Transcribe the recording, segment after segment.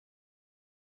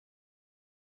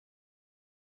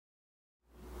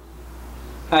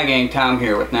Hi gang, Tom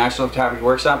here with National Photography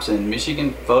Workshops and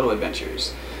Michigan Photo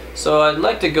Adventures. So I'd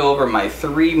like to go over my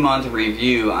 3-month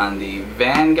review on the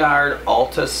Vanguard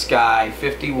Alta Sky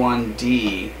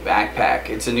 51D backpack.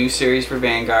 It's a new series for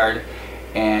Vanguard,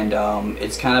 and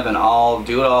it's kind of an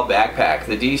do-it-all backpack.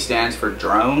 The D stands for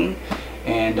drone,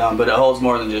 and but it holds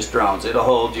more than just drones. It'll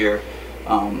hold your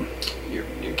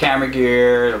camera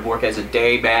gear. It'll work as a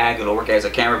day bag. It'll work as a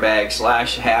camera bag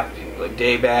slash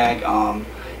day bag.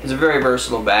 It's a very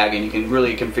versatile bag, and you can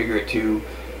really configure it to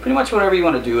pretty much whatever you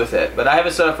want to do with it. But I have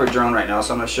it set up for drone right now,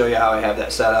 so I'm going to show you how I have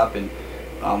that set up and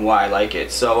why I like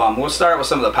it. So we'll start with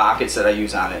some of the pockets that I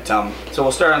use on it. So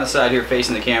we'll start on the side here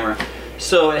facing the camera.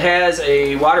 So it has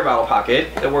a water bottle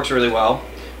pocket that works really well,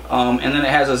 and then it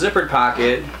has a zippered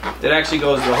pocket that actually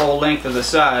goes the whole length of the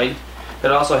side.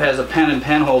 It also has a pen and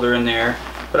pen holder in there,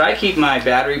 but I keep my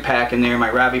battery pack in there, my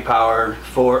Robbie Power,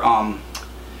 for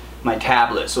my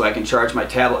tablet, so I can charge my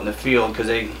tablet in the field, because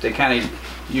they kind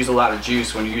of use a lot of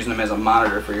juice when you're using them as a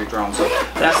monitor for your drone. So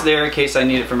that's there in case I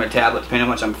need it for my tablet, depending on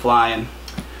how much I'm flying.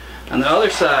 On the other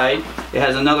side, it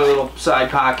has another little side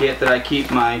pocket that I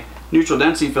keep my neutral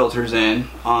density filters in.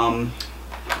 I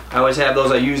always have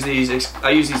those. I use these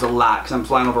a lot because I'm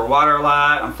flying over water a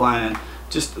lot. I'm flying in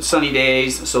just sunny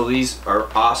days, so these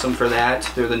are awesome for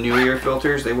that. They're the New Year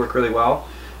filters. They work really well.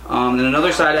 And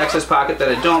another side access pocket that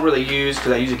I don't really use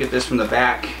because I usually get this from the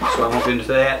back, so I won't get into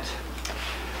that.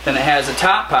 Then it has a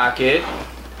top pocket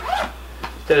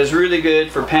that is really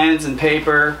good for pens and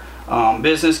paper,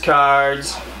 business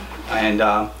cards, and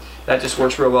that just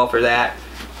works real well for that.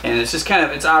 And it's just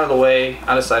it's out of the way,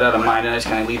 out of sight, out of mind, and I just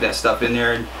kind of leave that stuff in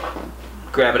there and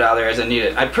grab it out of there as I need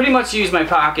it. I pretty much use my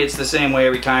pockets the same way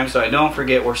every time, so I don't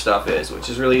forget where stuff is, which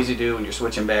is really easy to do when you're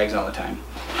switching bags all the time.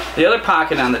 The other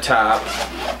pocket on the top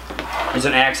is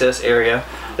an access area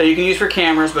that you can use for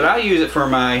cameras, but I use it for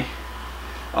my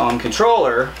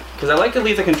controller, because I like to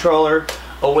leave the controller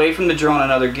away from the drone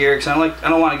and other gear, because I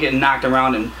don't want to get knocked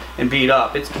around and beat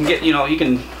up. It can get, you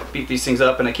can beat these things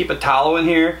up, and I keep a towel in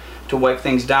here to wipe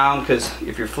things down, because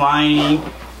if you're flying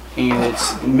and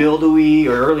it's mildewy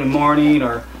or early morning,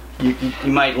 or you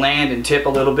might land and tip a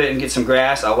little bit and get some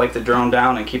grass, I'll wipe the drone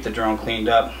down and keep the drone cleaned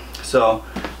up. So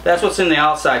that's what's in the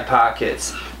outside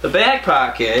pockets. The back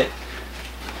pocket,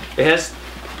 it has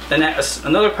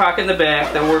another pocket in the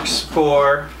back that works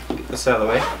for, get this out of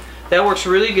the way, that works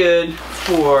really good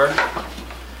for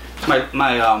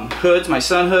my hoods, my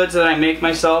sun hoods that I make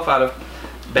myself out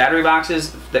of battery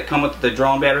boxes that come with the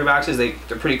drone battery boxes. They're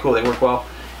pretty cool, they work well.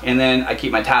 And then I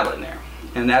keep my tablet in there.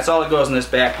 And that's all that goes in this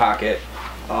back pocket.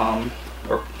 And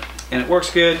it works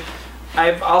good.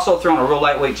 I've also thrown a real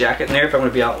lightweight jacket in there if I'm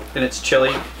going to be out and it's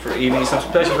chilly for evenings,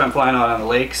 especially if I'm flying out on the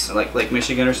lakes, like Lake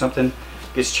Michigan or something.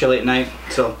 It gets chilly at night,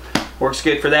 so works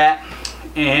good for that.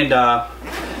 And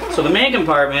so the main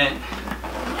compartment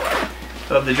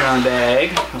of the drone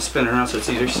bag, I'll spin it around so it's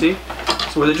easier to see.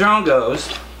 So where the drone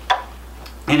goes,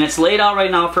 and it's laid out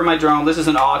right now for my drone. This is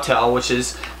an Autel, which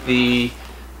is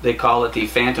they call it the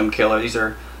Phantom Killer. These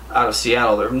are out of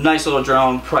Seattle. They're a nice little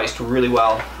drone, priced really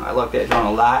well. I like that drone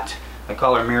a lot. I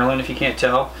call her Maryland if you can't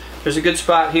tell. There's a good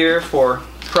spot here for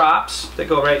props that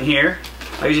go right in here.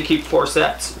 I usually keep 4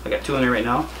 sets. I got 2 in there right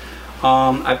now.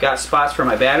 I've got spots for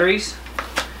my batteries.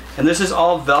 And this is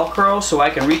all Velcro, so I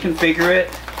can reconfigure it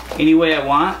any way I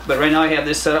want. But right now I have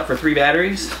this set up for 3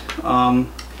 batteries.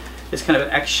 It's kind of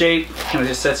an X shape, kind of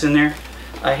just sets in there.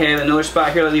 I have another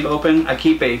spot here that I leave open. I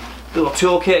keep a little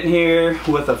toolkit in here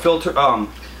with a filter,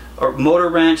 or motor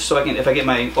wrench, so I can, if I get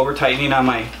my over tightening on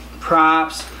my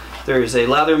props. There's a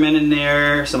Leatherman in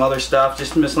there, some other stuff,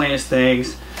 just miscellaneous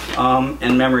things,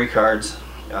 and memory cards.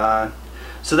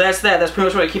 So that's that. That's pretty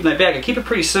much what I keep in my bag. I keep it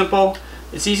pretty simple.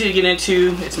 It's easy to get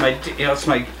into. It's my, it's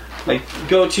my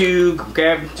go-to.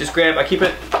 Just grab. I keep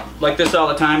it like this all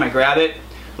the time. I grab it.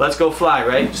 Let's go fly,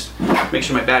 right? Just make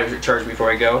sure my batteries are charged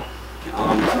before I go.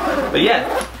 But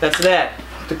yeah, that's that.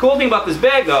 The cool thing about this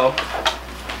bag, though,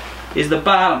 is the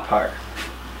bottom part.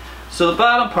 So the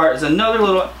bottom part is another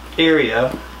little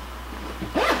area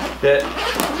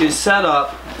that is set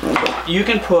up. You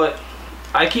can put,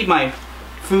 I keep my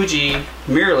Fuji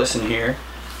mirrorless in here.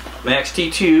 My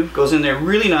XT2 goes in there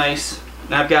really nice.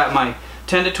 And I've got my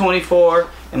 10 to 24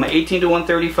 and my 18 to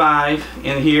 135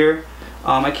 in here.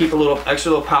 I keep a little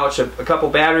extra little pouch of a couple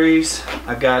batteries.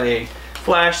 I've got a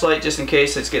flashlight just in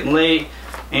case it's getting late.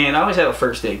 And I always have a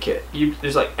first aid kit.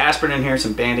 There's like aspirin in here,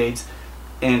 some band-aids,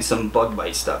 and some bug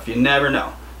bite stuff. You never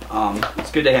know.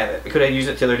 It's good to have it. I could have used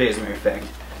it the other day, as a matter of fact.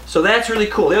 So that's really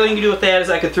cool. The other thing you can do with that is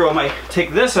I could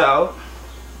take this out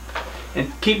and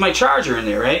keep my charger in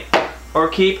there, right? Or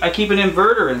I keep an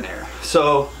inverter in there.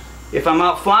 So if I'm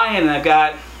out flying and I've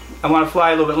got I want to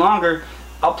fly a little bit longer,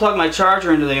 I'll plug my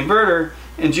charger into the inverter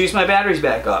and juice my batteries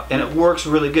back up, and it works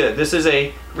really good. This is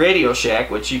a Radio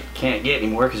Shack, which you can't get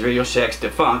anymore because Radio Shack's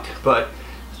defunct, but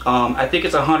I think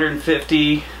it's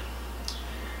 150,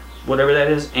 whatever that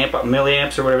is,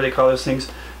 milliamps or whatever they call those things.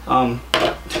 I'm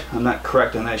not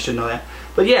correct on that, I should know that.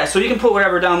 But yeah, so you can put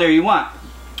whatever down there you want.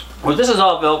 Well, this is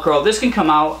all Velcro. This can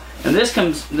come out, and this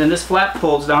comes, then this flap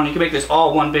folds down. You can make this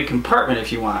all one big compartment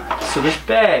if you want. So this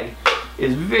bag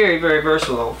is very, very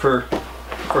versatile for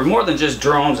more than just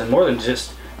drones and more than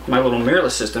just my little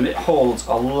mirrorless system. It holds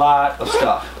a lot of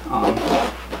stuff.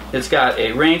 It's got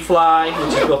a rain fly,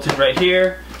 which is built in right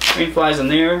here. Rain flies in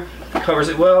there, covers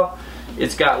it well.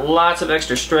 It's got lots of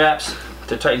extra straps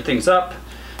to tighten things up.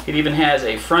 It even has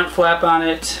a front flap on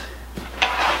it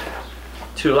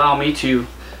to allow me to,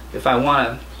 if I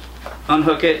want to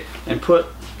unhook it and put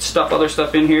other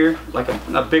stuff in here, like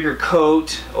a bigger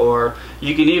coat, or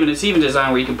you can even, it's even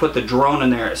designed where you can put the drone in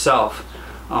there itself.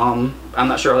 I'm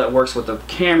not sure how that works with the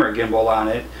camera gimbal on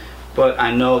it, but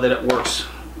I know that it works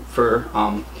for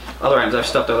other items. I've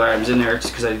stuffed other items in there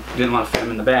just because I didn't want to fit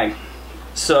them in the bag.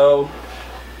 So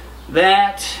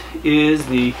that is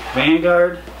the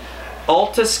Vanguard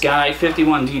Alta Sky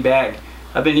 51D bag.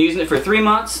 I've been using it for 3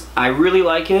 months. I really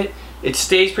like it. It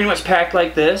stays pretty much packed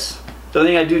like this. The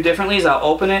only thing I do differently is I'll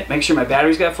open it, make sure my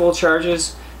batteries got full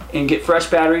charges, and get fresh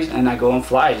batteries, and I go and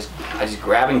fly. I just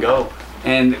grab and go.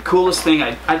 And the coolest thing,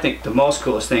 I think the most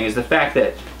coolest thing, is the fact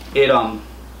that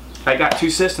I got 2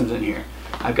 systems in here.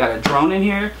 I've got a drone in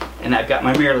here, and I've got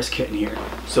my mirrorless kit in here.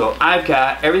 So I've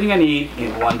got everything I need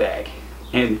in one bag.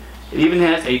 And it even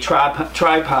has a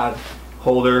tripod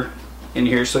holder in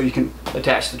here so you can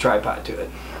attach the tripod to it.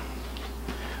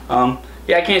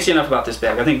 Yeah, I can't say enough about this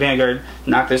bag. I think Vanguard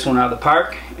knocked this one out of the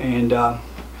park, and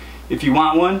if you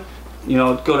want one, you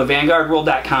know, go to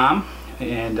vanguardworld.com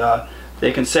and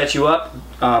they can set you up.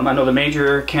 I know the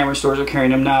major camera stores are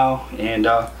carrying them now, and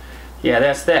yeah,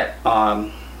 that's that.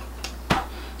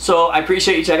 So I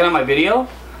appreciate you checking out my video.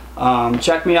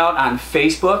 Check me out on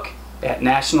Facebook at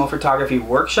National Photography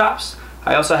Workshops.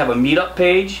 I also have a meetup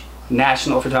page,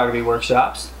 National Photography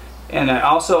Workshops, and I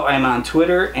also am on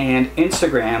Twitter and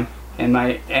Instagram, and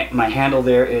my handle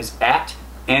there is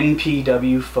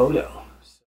 @NPWPhoto.